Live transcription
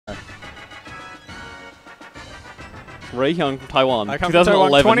Ray Hyung from Taiwan. I come from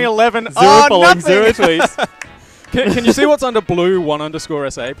 2011. 2011. Zero Oh, following, nothing. 0 tweets. Can you see what's under blue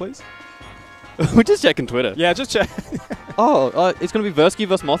 1_SA, please? We're just checking Twitter. Yeah, just check. It's going to be Versky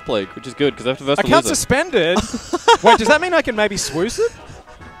versus Mothplague, which is good because I have to verse the Account loser. suspended. Wait, does that mean I can maybe swoosh it?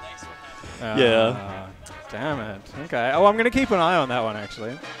 Yeah. Damn it. Okay. Oh, I'm going to keep an eye on that one,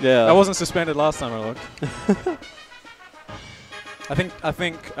 actually. Yeah. I wasn't suspended last time I looked. I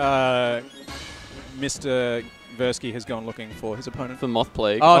think Mr. Versky has gone looking for his opponent. For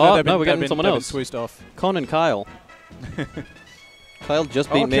Mothplague. Oh, no, we're getting someone else. Swooshed off. Con and Kyle. Kyle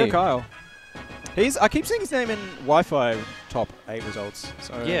just beat me. KyoKyle. I keep seeing his name in Wi-Fi top 8 results.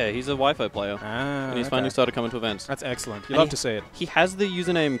 So Yeah, he's a Wi-Fi player. and And he's finally started coming to events. That's excellent. You And love to see it. He has the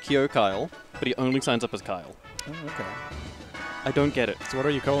username KyoKyle, but he only signs up as Kyle. Oh, okay. I don't get it. So what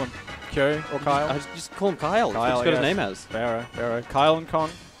do you call him? Kyo or Kyle? I just call him Kyle. Kyle, That's what he's got yes. his name as. Pharaoh. Kyle and Con,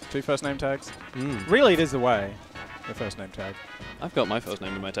 2 first name tags. Mm. Really, it is the way. The first name tag. I've got my first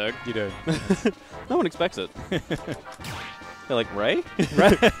name in my tag. You do. No one expects it. They're like, Ray?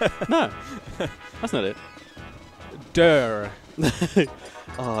 Ray? No. That's not it. Durr.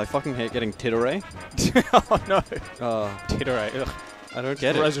 Oh, I fucking hate getting Titteray. Oh no. Titteray. Ugh. I don't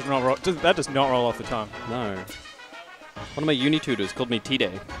get it. That does not roll off the tongue. No. One of my uni tutors called me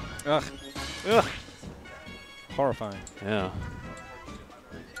T-Day. Ugh. Ugh. Horrifying. Yeah.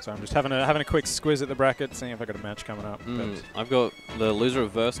 So I'm just having a quick squiz at the bracket, seeing if I got a match coming up. I've got the loser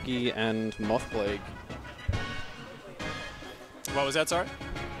of Versky and Mothplague. What was that, sorry?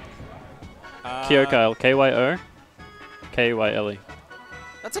 KyoKyle. KYO. KYLE.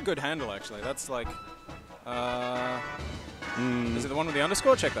 That's a good handle, actually. That's like... Is it the one with the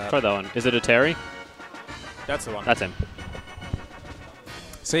underscore? Check that. Try that one. Is it a Terry? That's the one. That's him.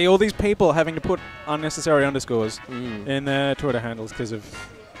 See, all these people having to put unnecessary underscores Mm. in their Twitter handles because of...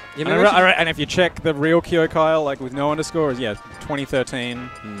 Yeah, and if you check the real KyoKyle, like with no underscores, yeah, 2013,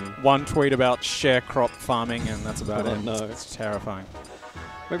 one tweet about share crop farming, and that's about it. No. It's terrifying.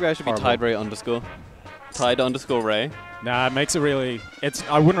 Maybe I should Horrible. be Tide Ray underscore. Tide underscore Ray. Nah, it makes it really...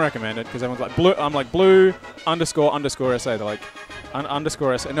 I wouldn't recommend it because everyone's like, blue. I'm like, blue underscore SA. They're like,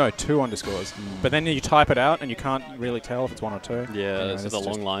 underscore SA. No, 2 underscores. But then you type it out and you can't really tell if it's 1 or 2. Yeah, this is a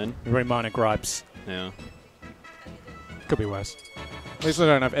long line. Very minor gripes. Yeah. Could be worse. At least I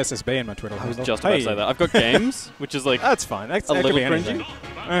don't have SSB in my Twitter. I was just about to say that. I've got games, which is like... That's fine. That little could be cringy.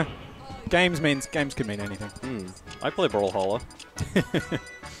 anything. Games could mean anything. I play Brawlhalla.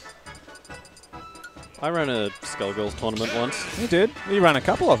 I ran a Skullgirls tournament once. You did? You ran a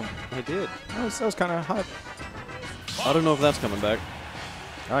couple of them. I did. That was kind of hype. I don't know if that's coming back.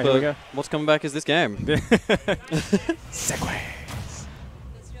 All right, here we go. What's coming back is this game. Segways.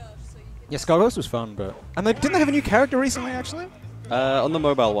 Yeah, Skullgirls was fun, but... And didn't they have a new character recently, actually? On the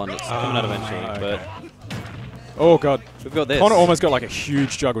mobile one, it's coming out eventually, okay. but... Oh, God. We've got this. Connor almost got like a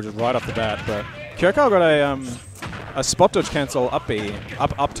huge juggle just right off the bat, but... KyoKyle got a spot dodge cancel up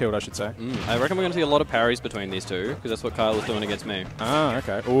tilt, I should say. I reckon we're going to see a lot of parries between these two, because that's what Kyle is doing against me. Ah,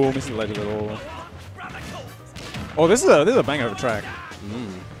 okay. Oh, misses the ledge a little. Oh, this is a banger of a track.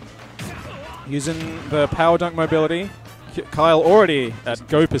 Using the power dunk mobility, Kyle already at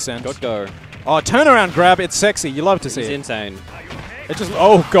go %. Got go. Oh, turnaround grab, it's sexy. You love to see He's it. insane. It just,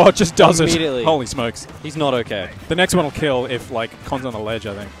 oh God, just does Immediately. it. Holy smokes. He's not okay. The next one will kill if, like, Con's on the ledge,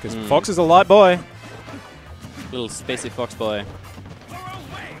 I think. Because Fox is a light boy. Little spacey fox boy.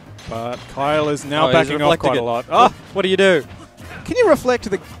 But Kyle is now backing off quite a lot. Oh, what do you do? Can you reflect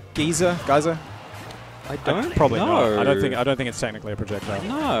the Kaiza? I don't Probably know. not. I don't think it's technically a projectile.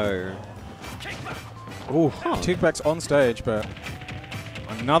 No. Ooh, Tickback's on stage, but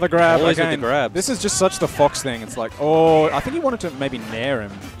another grab Always with again. the grabs. This is just such the Fox thing. It's like, oh, I think he wanted to maybe nair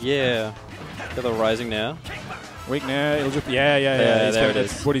him. Yeah. Got the rising now. Weak nair. It'll just yeah. There it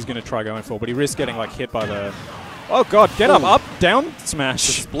is. That's what he's going to try going for, but he risks getting like hit by the. Oh God! Get up, down, smash.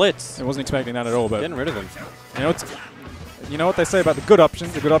 The splits. I wasn't expecting that at all, but Getting rid of him. you know what they say about the good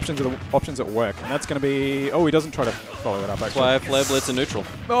options? The good options are the options that work, and that's going to be. Oh, he doesn't try to follow that up. Actually. That's why I have Flare Blitz in neutral.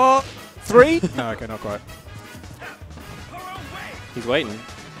 Oh, 3? No, okay, not quite. He's waiting.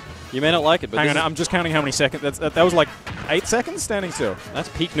 You may not like it, but Hang on, I'm just counting how many seconds. That was like 8 seconds standing still. that's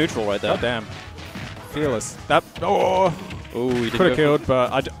peak neutral right there. God damn. Fearless. That. Oh. Ooh, he did Could have killed,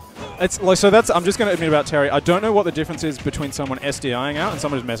 but it's like so. I'm just going to admit about Terry. I don't know what the difference is between someone SDIing out and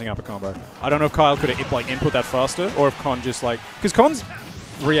someone who's messing up a combo. I don't know if Kyle could have like input that faster, or if Con just like because Con's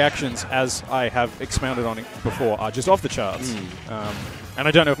reactions, as I have expounded on it before, are just off the charts. And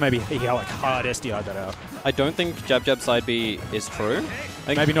I don't know if maybe he like hard SDI'd that out. I don't think jab jab side B is true.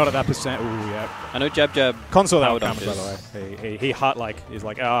 Maybe not at that percent. Ooh, yeah. I know jab jab. Console that power would come, by dunk the way. He hot like he's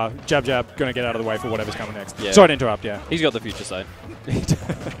like jab jab gonna get out of the way for whatever's coming next. Yeah. Sorry to interrupt. Yeah. He's got the future side.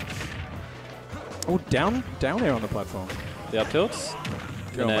 Oh, down there on the platform. The up tilts.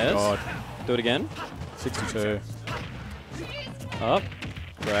 Oh my god. Do it again. 62. Up.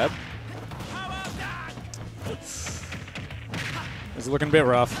 Grab. It's looking a bit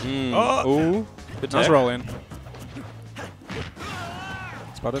rough. Oh. Ooh. Good Nice tech. roll in.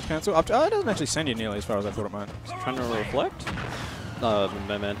 Sputters cancel. It doesn't actually send you nearly as far as I thought it might. Just trying to reflect.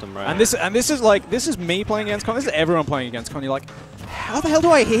 Momentum, right? And this is me playing against Con. This is everyone playing against Con. You're like, how the hell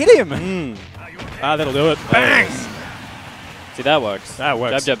do I hit him? That'll do it. Bang! See, that works. That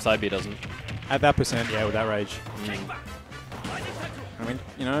works. Jab jab side B doesn't. At that percent, yeah, with that rage. I mean,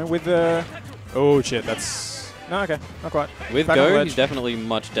 you know, with the... Oh, shit, that's... No, okay, not quite. With Back on the Go, ledge. he's definitely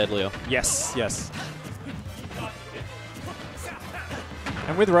much deadlier. Yes, yes.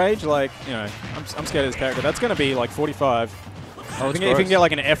 And with rage, like, you know, I'm scared of this character. That's going to be like 45. Oh, if you can get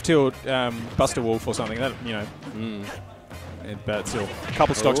like an F tilt Buster Wolf or something, that, you know. But still, a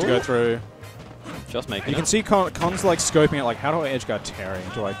couple stocks to go through. Just making You can see Con's like scoping it, like, how do I edge guard Terry?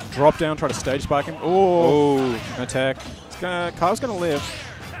 Do I drop down, try to stage spike him? Oh, attack. Kyle's gonna live.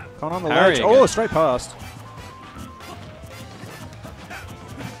 Con on the ledge. Again. Oh, straight past.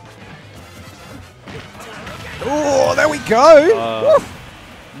 Oh, there we go.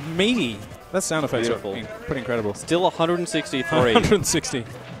 Meaty. That sound effects are pretty incredible. Still 163. 160.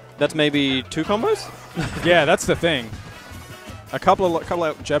 That's maybe 2 combos? Yeah, that's the thing. A couple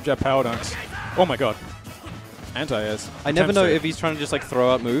of jab power dunks. Oh my god. Anti-airs. I never know if he's trying to just like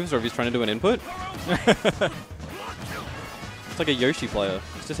throw out moves or if he's trying to do an input. It's like a Yoshi player.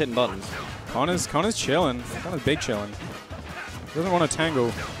 He's just hitting buttons. Connor's chilling. Connor's big chilling. Doesn't want to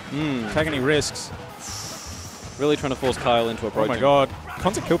tangle. Take any risks. Really trying to force Kyle into approaching. Oh my god.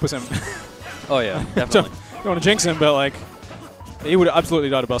 Con's a kill percent. Oh yeah, definitely. Don't want to jinx him, but like, he would absolutely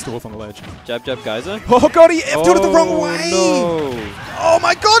die to Buster Wolf on the ledge. Jab jab Kaiza. Oh god, he F-tilted it the wrong way! No. Oh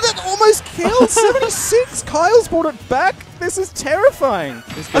my god, that almost killed! 76! Kyle's brought it back! This is terrifying!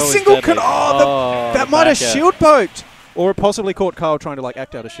 A single can... Oh, that might have shield poked! Or it possibly caught Kyle trying to like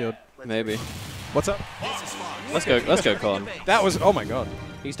act out a shield. Maybe. What's up? Let's go, Con. That was... Oh my god.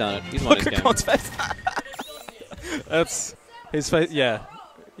 He's done it. He's won his Look at game. Con's face. That's... His face... Yeah.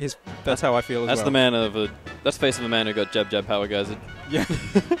 That's how I feel as well. That's the man of a... That's the face of a man who got jab power guys. Yeah.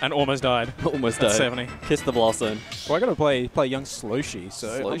 And almost died. Almost At died. 70. Kiss the blast zone. Well, I gotta play young Sloshy,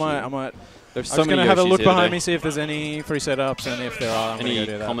 so I might. There's I'm so just many gonna have a Yoshis look here behind today. me, see if there's any free setups, and if there are, I'm Any gonna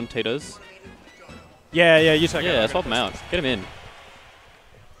go do that. commentators? Yeah, you take it. Yeah, swap him out. Get him in.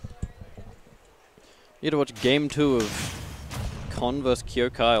 You had to watch game 2 of Con vs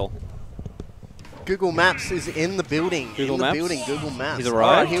KyoKyle. Google Maps is in the building. Google Maps? Google Maps. He's All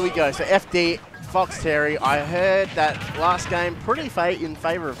arrived? right, here we go. So FD, Fox Terry. I heard that last game pretty in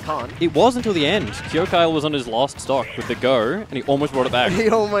favor of Con. It was until the end. KyoKyle was on his last stock with the go, and he almost brought it back. He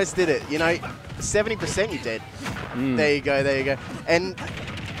almost did it. You know, 70% you did. There you go. And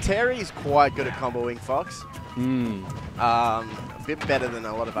Terry's quite good at comboing Fox. A bit better than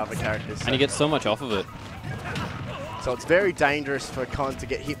a lot of other characters. So. And he gets so much off of it. So it's very dangerous for Con to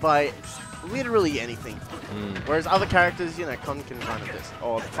get hit by literally anything. Whereas other characters, you know, Con can kind of just,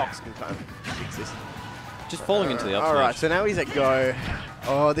 or Fox can kind of exist. Just falling into the up Alright, smash. so now he's at go.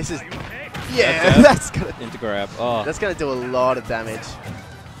 Oh, this is... Yeah, that's gonna... Into grab. Oh. That's going to do a lot of damage.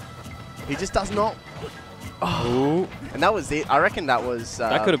 He just does not... Oh. And that was it. I reckon that was...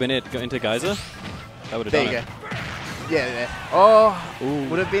 That could have been it. Go into Kaiza. That would have there done you it. go. Yeah, there. Oh,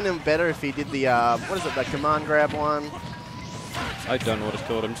 would have been better if he did the... what is it? The command grab one? I don't know what it's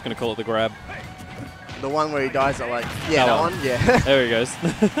called. I'm just going to call it the grab. The one where he dies at like... Yeah, that one. Yeah. There he goes.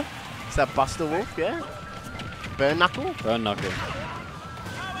 Is that Buster Wolf? Yeah. Burn Knuckle? Burn Knuckle.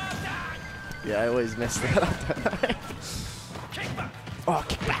 Yeah, I always mess that up. Oh,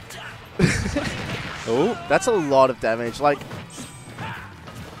 kick back. Oh. That's a lot of damage. Like...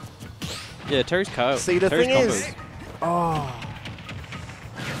 Yeah, Terry's Kyle. See, the Terry's thing combos. is... Oh.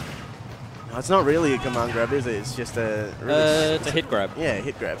 No, it's not really a command grab, is it? It's just a... Really it's a hit grab. Yeah,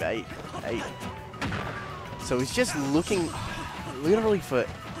 hit grab. 8. So he's just looking literally for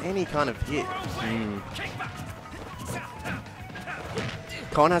any kind of hit.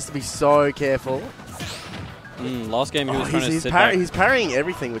 Con has to be so careful. Last game he was trying to sit back. He's parrying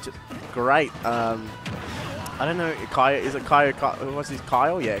everything, which is great. I don't know, Kyle, is it Kyle? What's his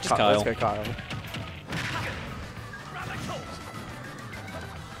Kyle? Yeah, Just Kyle. Let's go Kyle.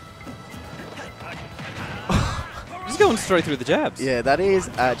 going straight through the jabs. Yeah, that is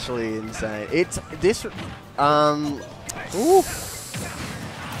actually insane. It's this.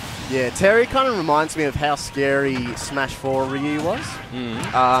 Yeah, Terry kind of reminds me of how scary Smash 4 Ryu was.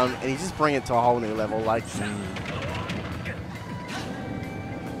 And he just bring it to a whole new level. Like.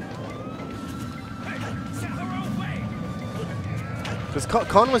 Because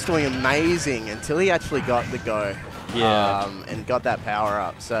Con was doing amazing until he actually got the go. Yeah. And got that power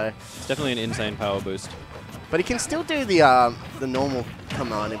up. So it's definitely an insane power boost. But he can still do the normal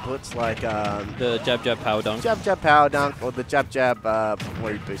command inputs like the jab jab power dunk. Jab jab power dunk or the jab jab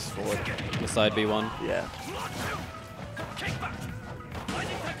where he boosts forward. The side B1. Yeah.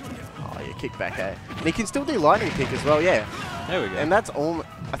 Oh yeah, kick back A. And he can still do lightning kick as well. Yeah. There we go. And that's all.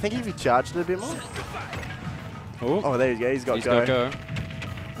 I think if he charged it a bit more. Ooh. Oh, there you go. He's got go.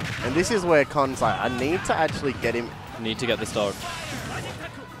 And this is where Con's like, I need to actually get him. Need to get the stock.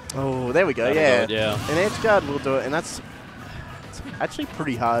 Oh, there we go. That'll do it, yeah. An edge guard will do it, and that's actually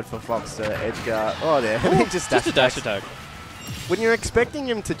pretty hard for Fox to edge guard. Oh, there. Ooh, just a dash attack. When you're expecting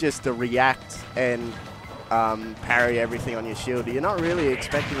him to just react and parry everything on your shield, you're not really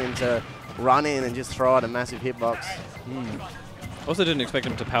expecting him to run in and just throw out a massive hitbox. Also didn't expect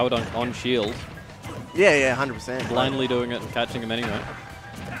him to power dunk on shield. Yeah, 100%. Blindly doing it and catching him anyway.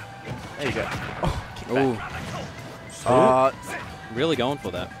 There you go. Oh, kick back. Really going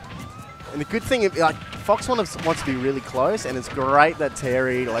for that. And the good thing, like Fox wants to be really close, and it's great that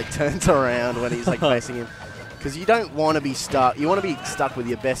Terry turns around when he's facing him, because you don't want to be stuck. You want to be stuck with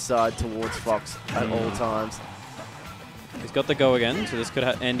your best side towards Fox at all times. He's got the go again, so this could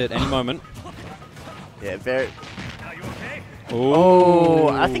end at any moment. Yeah, very. Ooh. Oh,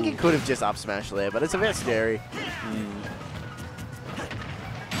 I think he could have just up smashed there, but it's a bit scary.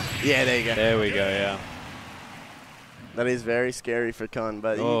 Yeah, there you go. There we go. Yeah. That is very scary for Con,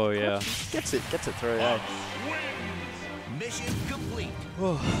 but he gets it through. Yeah. Mission complete.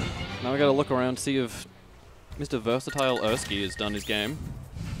 Now we got to look around to see if Mr. Versatile Ersky has done his game.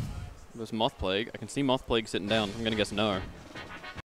 There's Moth Plague. I can see Moth Plague sitting down. I'm gonna guess no.